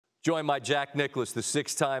Joined by Jack Nicklaus, the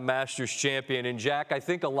six-time Masters champion. And Jack, I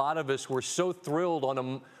think a lot of us were so thrilled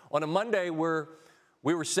on a Monday where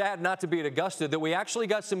we were sad not to be at Augusta that we actually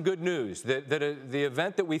got some good news, that the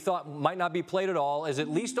event that we thought might not be played at all is at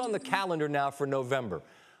least on the calendar now for November.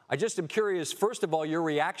 I just am curious, first of all, your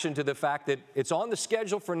reaction to the fact that it's on the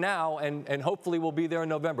schedule for now and hopefully we'll be there in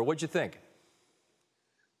November. What'd you think?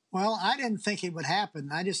 Well, I didn't think it would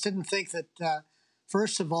happen. I just didn't think that,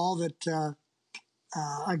 first of all, that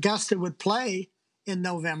Augusta would play in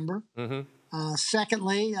November. Mm-hmm.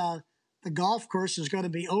 Secondly, the golf course is going to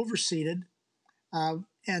be overseeded.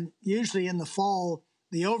 And usually in the fall,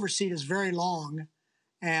 the overseed is very long,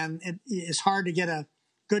 and it is hard to get a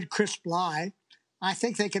good crisp lie. I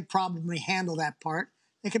think they could probably handle that part.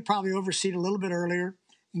 They could probably overseed a little bit earlier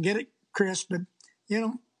and get it crisp. But, you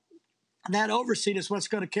know, that overseed is what's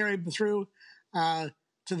going to carry them through to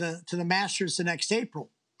the Masters the next April.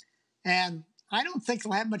 And I don't think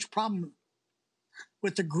they'll have much problem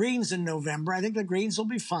with the greens in November. I think the greens will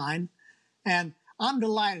be fine. And I'm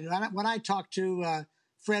delighted. When I talked to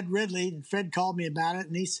Fred Ridley, and Fred called me about it,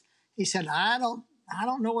 and he said, I don't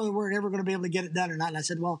know whether we're ever going to be able to get it done or not. And I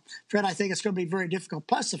said, well, Fred, I think it's going to be very difficult.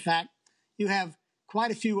 Plus the fact you have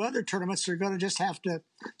quite a few other tournaments that are going to just have to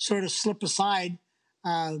sort of slip aside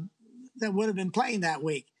that would have been playing that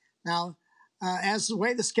week. Now, as the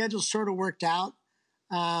way the schedule sort of worked out,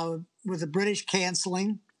 with the British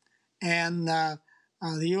canceling and the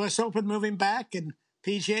U.S. Open moving back and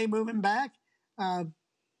PGA moving back,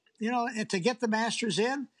 you know, and to get the Masters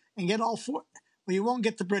in and get all four. Well, you won't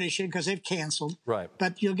get the British in because they've canceled. Right.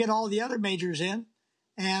 But you'll get all the other majors in,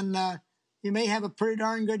 and you may have a pretty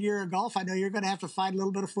darn good year of golf. I know you're going to have to fight a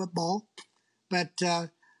little bit of football, but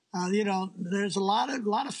you know, there's a lot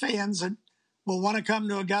of fans that will want to come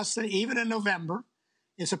to Augusta even in November.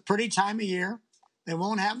 It's a pretty time of year. They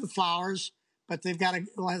won't have the flowers, but they've got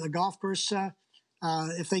the golf course.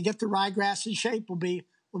 If they get the ryegrass in shape, will be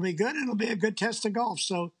good, and it'll be a good test of golf.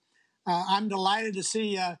 So I'm delighted to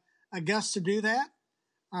see Augusta do that.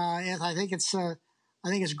 And I think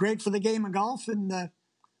it's great for the game of golf, and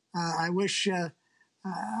I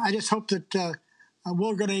just hope that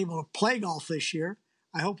we're going to be able to play golf this year.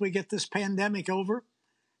 I hope we get this pandemic over,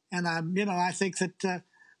 and you know, I think that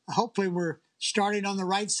hopefully we're starting on the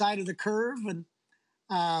right side of the curve, and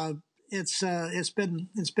it's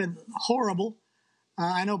been horrible.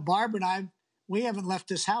 I know Barb and I, we haven't left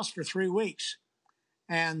this house for 3 weeks,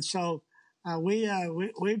 and so we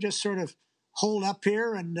just sort of holed up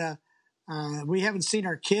here, and we haven't seen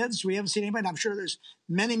our kids. We haven't seen anybody. I'm sure there's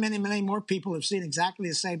many more people have seen exactly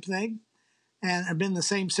the same thing and have been in the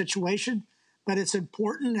same situation. But it's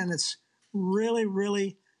important, and it's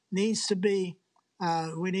really needs to be.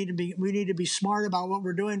 We need to be smart about what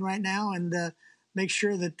we're doing right now, and make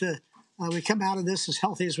sure that we come out of this as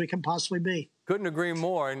healthy as we can possibly be. Couldn't agree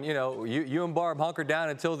more. And, you know, you and Barb hunker down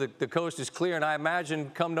until the coast is clear. And I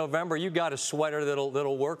imagine come November, you got a sweater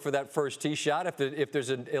that'll work for that first tee shot if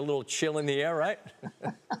there's a little chill in the air, right?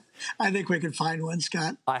 I think we can find one,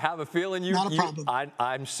 Scott. I have a feeling not a problem.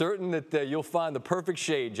 I'm certain that you'll find the perfect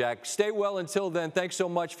shade, Jack. Stay well until then. Thanks so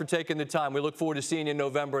much for taking the time. We look forward to seeing you in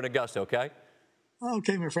November in Augusta, okay?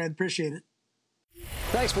 Okay, my friend. Appreciate it.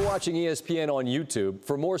 Thanks for watching ESPN on YouTube.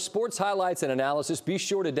 For more sports highlights and analysis, be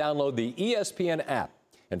sure to download the ESPN app.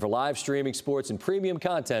 And for live streaming sports and premium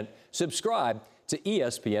content, subscribe to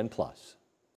ESPN+.